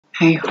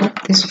I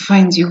hope this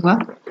finds you well.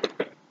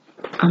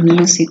 I'm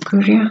Lucy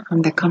Kuria,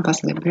 I'm the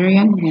campus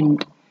librarian,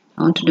 and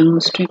I want to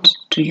demonstrate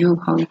to you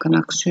how you can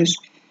access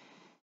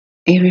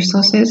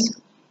e-resources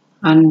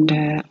and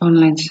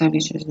online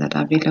services that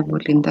are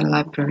available in the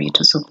library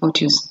to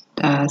support your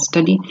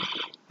study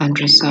and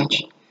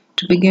research.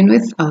 To begin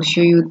with, I'll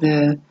show you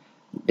the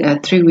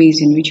 3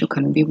 ways in which you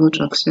can be able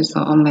to access the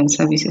online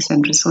services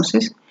and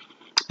resources.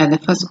 The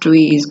first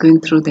way is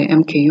going through the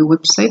MKU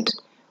website,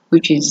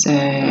 which is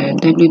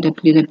www.mku.ac.ke.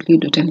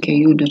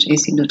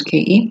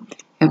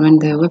 And when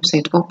the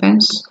website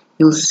opens,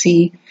 you'll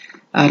see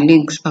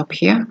links up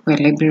here where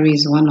library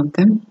is one of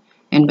them.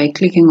 And by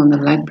clicking on the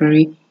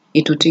library,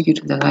 it will take you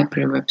to the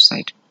library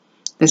website.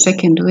 The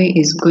second way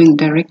is going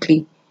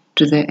directly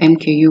to the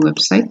MKU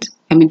website,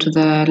 to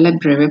the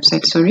library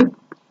website,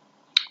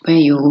 where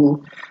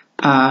you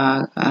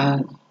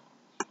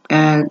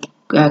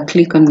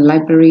click on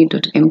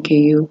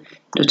library.mku.ac.ke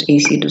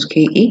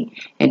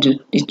and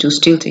it will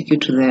still take you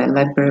to the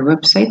library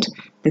website.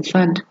 The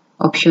third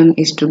option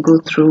is to go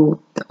through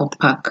the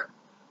OPAC,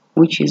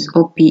 which is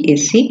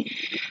OPAC,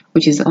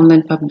 which is the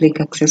Online Public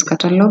Access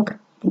Catalog,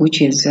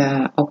 which is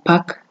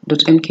opac.mku.ac.ke,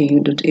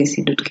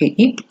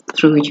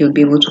 through which you'll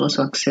be able to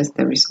also access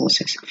the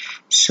resources.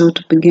 So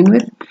to begin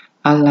with,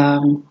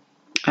 I'll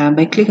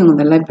by clicking on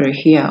the library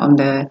here on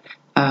the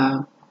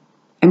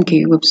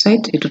MKU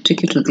website, it will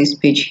take you to this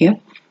page here,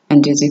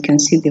 and as you can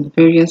see, the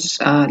various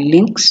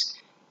links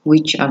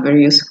which are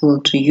very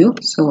useful to you.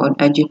 So I'd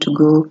urge you to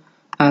go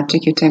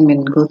take your time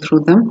and go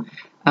through them.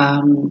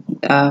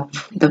 The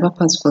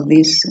purpose for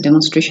this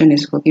demonstration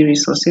is for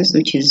e-resources,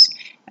 which is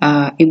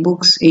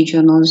ebooks,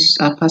 e-journals,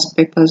 past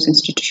papers,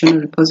 institutional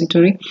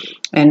repository,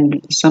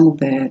 and some of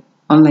the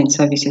online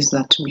services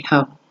that we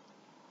have.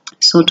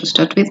 So to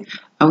start with,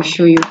 I'll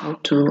show you how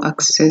to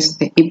access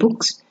the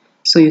ebooks.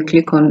 So you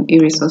click on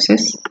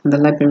e-resources on the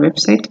library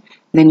website,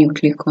 then you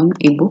click on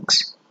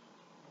ebooks.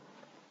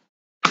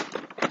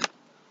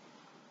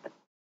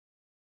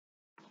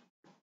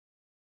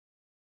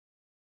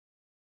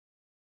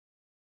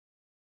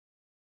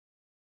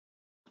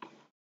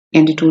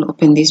 And it will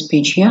open this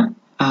page here,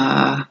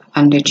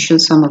 and it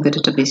shows some of the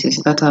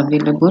databases that are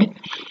available.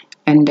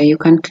 And you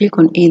can click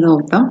on either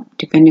of them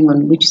depending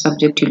on which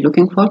subject you're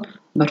looking for.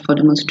 But for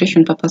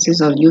demonstration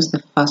purposes, I'll use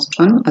the first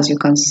one. As you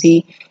can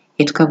see,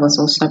 it covers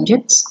all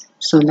subjects.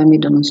 So let me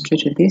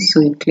demonstrate with this. So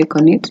you click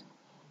on it,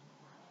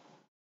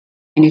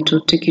 and it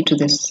will take you to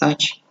the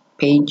search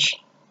page.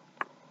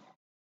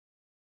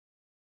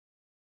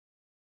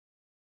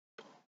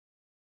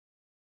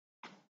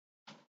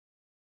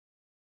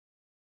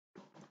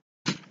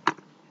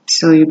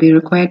 So you'll be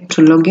required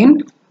to log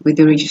in with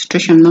the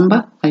registration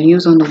number. I'll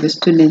use one of the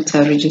students'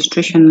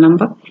 registration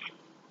number.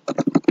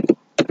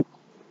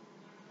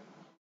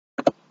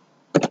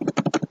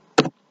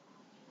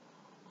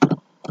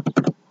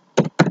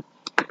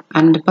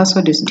 And the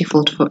password is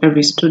default for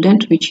every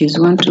student, which is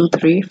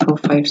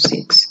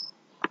 123456.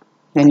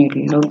 Then you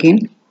log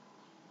in.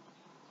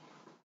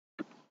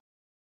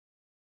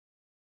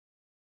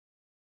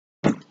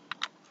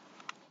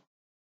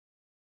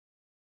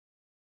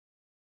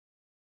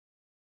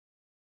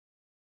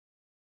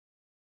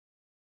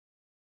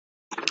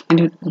 And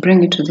it will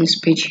bring you to this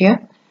page here.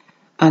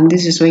 And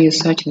this is where you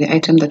search the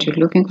item that you're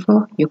looking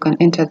for. You can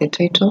enter the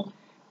title,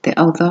 the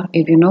author,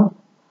 if you know,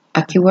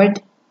 a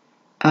keyword,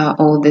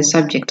 or the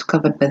subject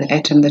covered by the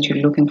item that you're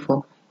looking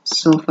for.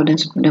 So for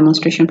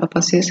demonstration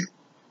purposes,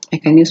 I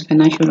can use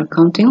financial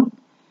accounting.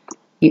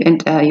 You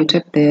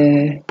type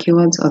the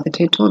keywords or the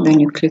title, then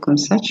you click on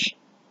search.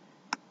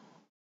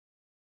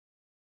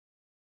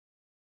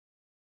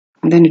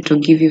 And then it will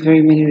give you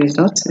very many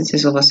results. This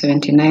is over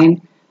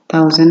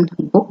 79,000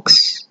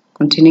 books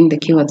containing the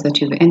keywords that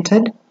you've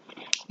entered.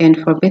 And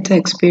for better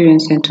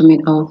experience and to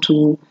meet how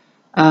to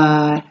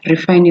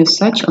refine your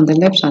search, on the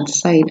left hand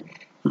side,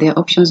 there are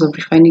options of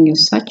refining your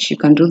search. You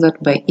can do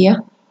that by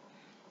ear.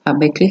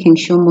 By clicking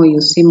show more,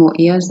 you'll see more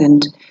ears,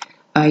 and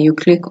you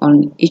click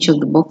on each of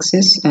the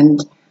boxes,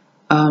 and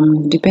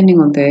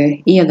depending on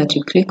the ear that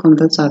you click on,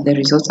 those are the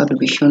results that will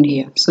be shown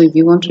here. So if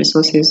you want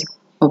resources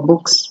or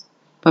books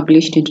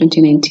published in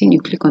 2019, you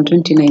click on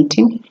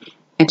 2019,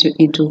 and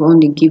it will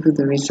only give you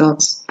the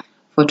results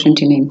for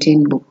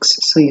 2019 books.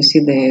 So you see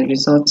the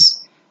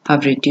results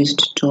have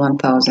reduced to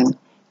 1000.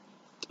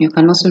 You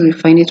can also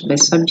refine it by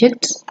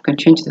subject. You can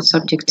change the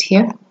subject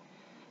here.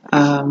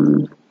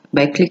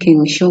 By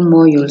clicking show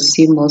more, you'll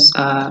see more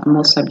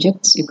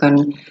subjects. You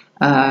can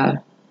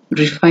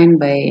refine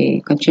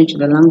you can change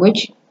the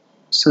language.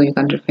 So you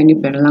can refine it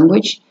by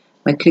language.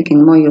 By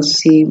clicking more, you'll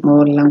see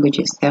more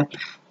languages there.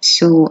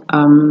 So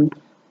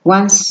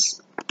once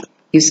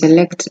you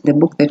select the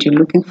book that you're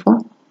looking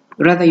for,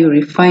 rather you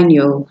refine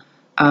your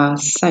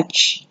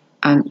search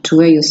and to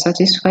where you're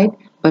satisfied.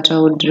 But I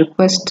would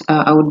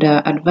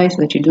advise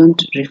that you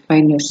don't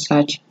refine your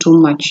search too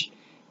much,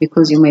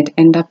 because you might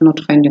end up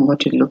not finding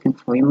what you're looking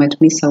for. You might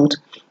miss out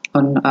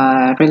on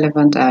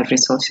relevant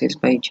resources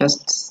by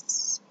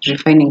just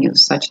refining your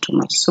search too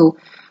much. So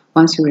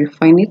once you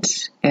refine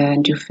it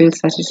and you feel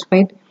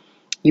satisfied,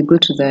 you go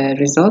to the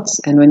results,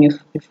 and when you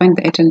find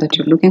the item that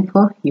you're looking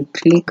for, you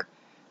click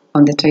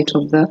on the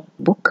title of the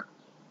book,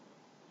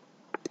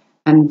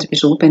 and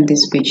it will open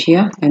this page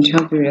here, and you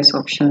have various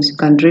options. You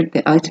can read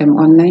the item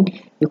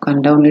online, you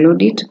can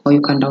download it, or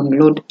you can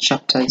download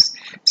chapters.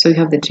 So you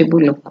have the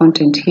table of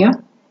content here.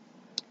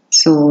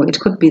 So it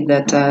could be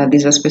that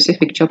there's a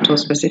specific chapter or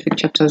specific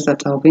chapters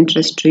that are of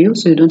interest to you,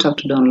 so you don't have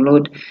to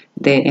download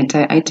the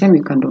entire item.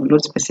 You can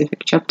download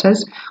specific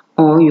chapters,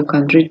 or you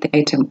can read the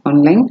item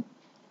online,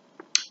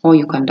 or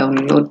you can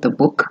download the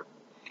book.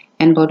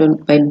 And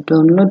by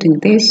downloading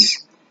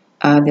this,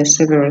 there are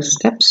several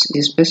steps.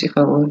 You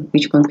specify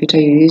which computer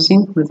you're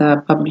using,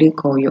 whether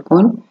public or your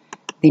own.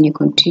 Then you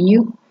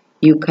continue.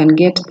 You can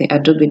get the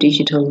Adobe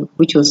Digital,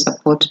 which will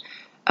support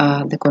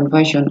the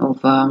conversion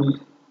of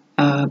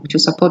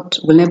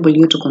will enable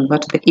you to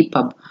convert the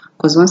EPUB,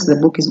 because once the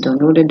book is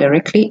downloaded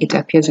directly, it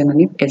appears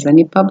as an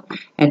EPUB,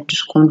 and to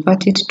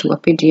convert it to a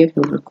PDF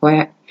will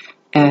require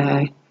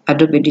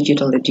Adobe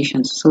Digital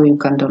Edition. So you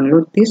can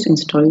download this,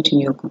 install it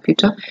in your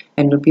computer,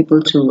 and you'll be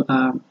able to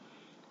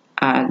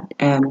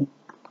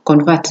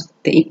convert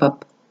the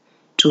EPUB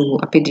to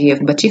a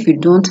PDF. But if you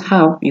don't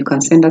have, you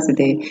can send us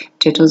the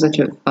titles that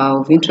are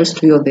of interest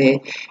to you, or the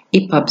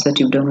EPUBs that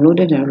you've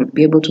downloaded, and we'll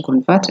be able to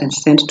convert and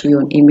send to you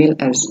on email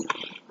as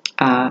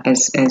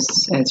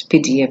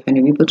PDF, and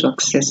you'll be able to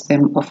access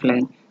them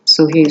offline.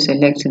 So here you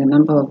select the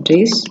number of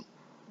days,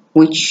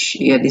 which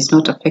is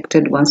not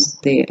affected once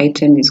the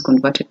item is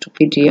converted to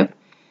PDF.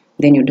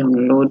 Then you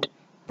download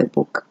the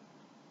book.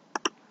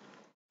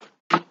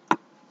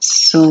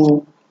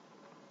 So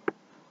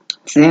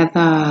the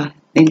other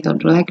thing I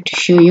would like to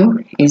show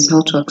you is how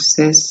to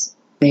access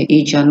the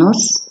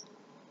e-journals.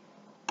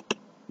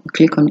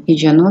 Click on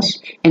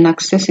e-journals, and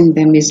accessing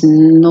them is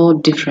no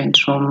different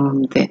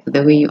from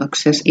the way you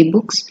access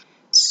ebooks.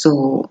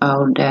 So I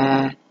would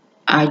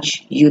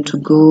urge you to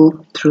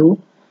go through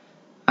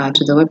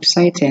to the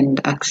website and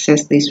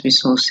access these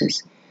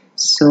resources.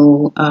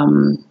 So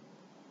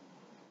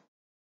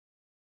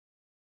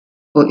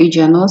for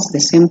e-journals, the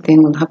same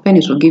thing will happen.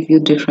 It will give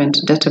you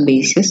different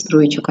databases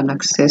through which you can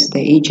access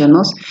the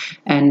e-journals,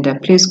 and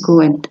please go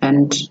and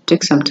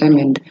take some time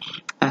and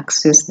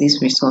access these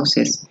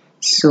resources.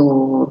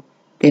 So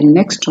the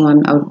next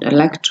one I would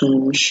like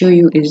to show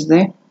you is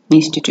the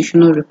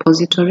institutional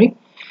repository,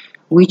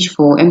 which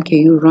for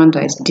MKU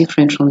Rwanda is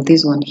different from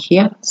this one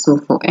here. So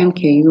for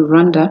MKU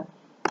Rwanda,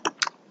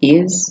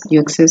 is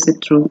you access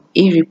it through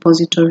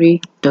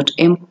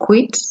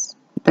erepository.mkuit,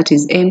 that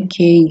is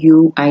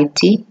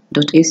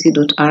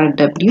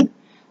mkuit.ac.rw.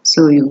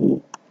 So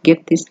you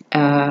get this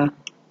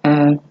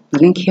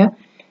link here,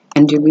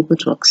 and you'll be able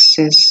to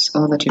access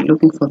all that you're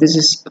looking for. This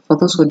is for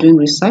those who are doing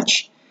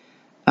research.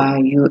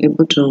 You're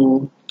able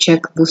to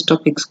check those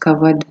topics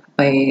covered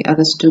by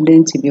other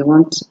students. If you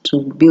want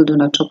to build on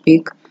a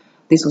topic,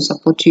 this will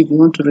support you. If you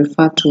want to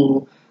refer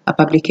to a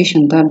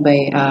publication done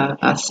by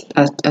a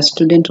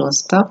student or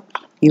staff,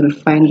 you'll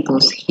find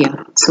those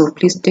here. So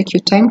please take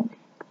your time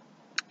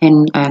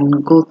and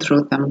go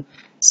through them.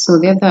 So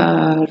the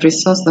other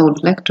resource that I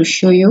would like to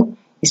show you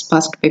is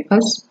past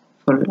papers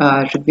for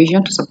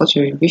revision, to support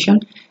your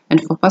revision.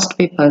 And for past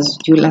papers,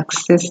 you'll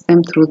access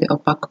them through the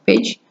OPAC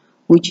page,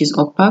 which is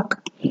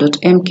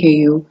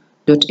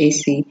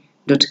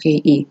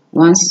opac.mku.ac.ke.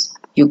 Once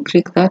you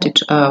click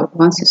that,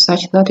 once you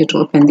search that, it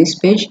will open this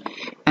page,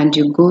 and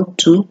you go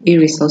to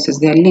e-resources.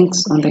 There are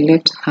links on the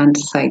left hand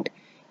side.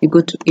 You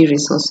go to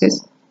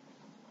e-resources,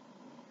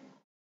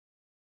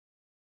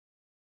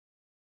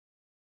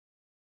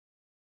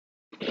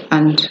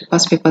 and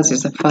past papers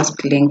is the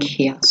first link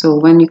here. So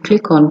when you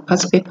click on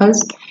past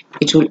papers,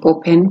 it will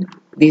open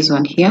this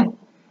one here,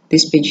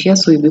 this page here.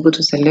 So you'll be able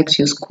to select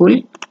your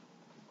school,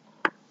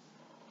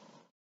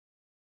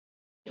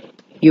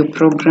 your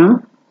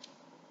program,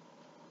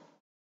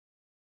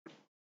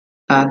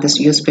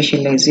 your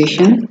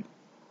specialization,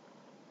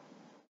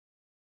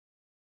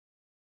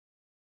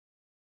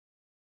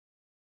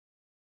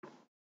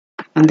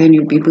 and then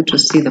you'll be able to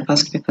see the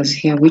past papers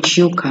here, which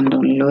you can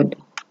download.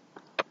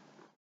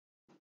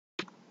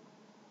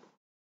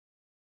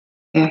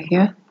 They are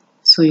here,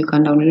 so you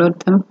can download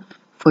them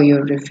for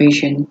your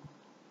revision.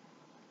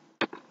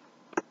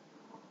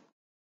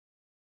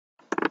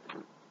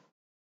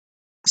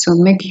 So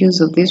make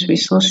use of these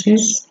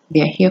resources.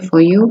 They are here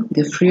for you.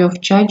 They're free of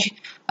charge,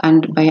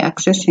 and by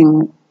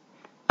accessing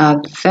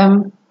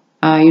them,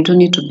 you don't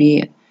need to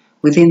be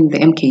within the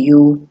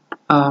MKU,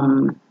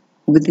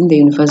 within the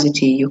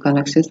university. You can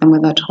access them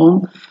at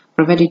home,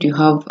 provided you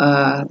have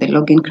the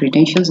login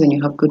credentials and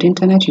you have good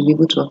internet. You'll be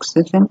able to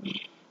access them.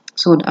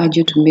 So I'd urge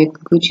you to make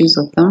good use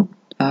of them,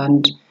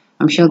 and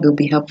I'm sure they'll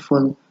be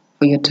helpful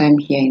for your time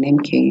here in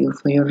MKU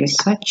for your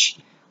research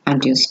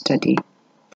and your study.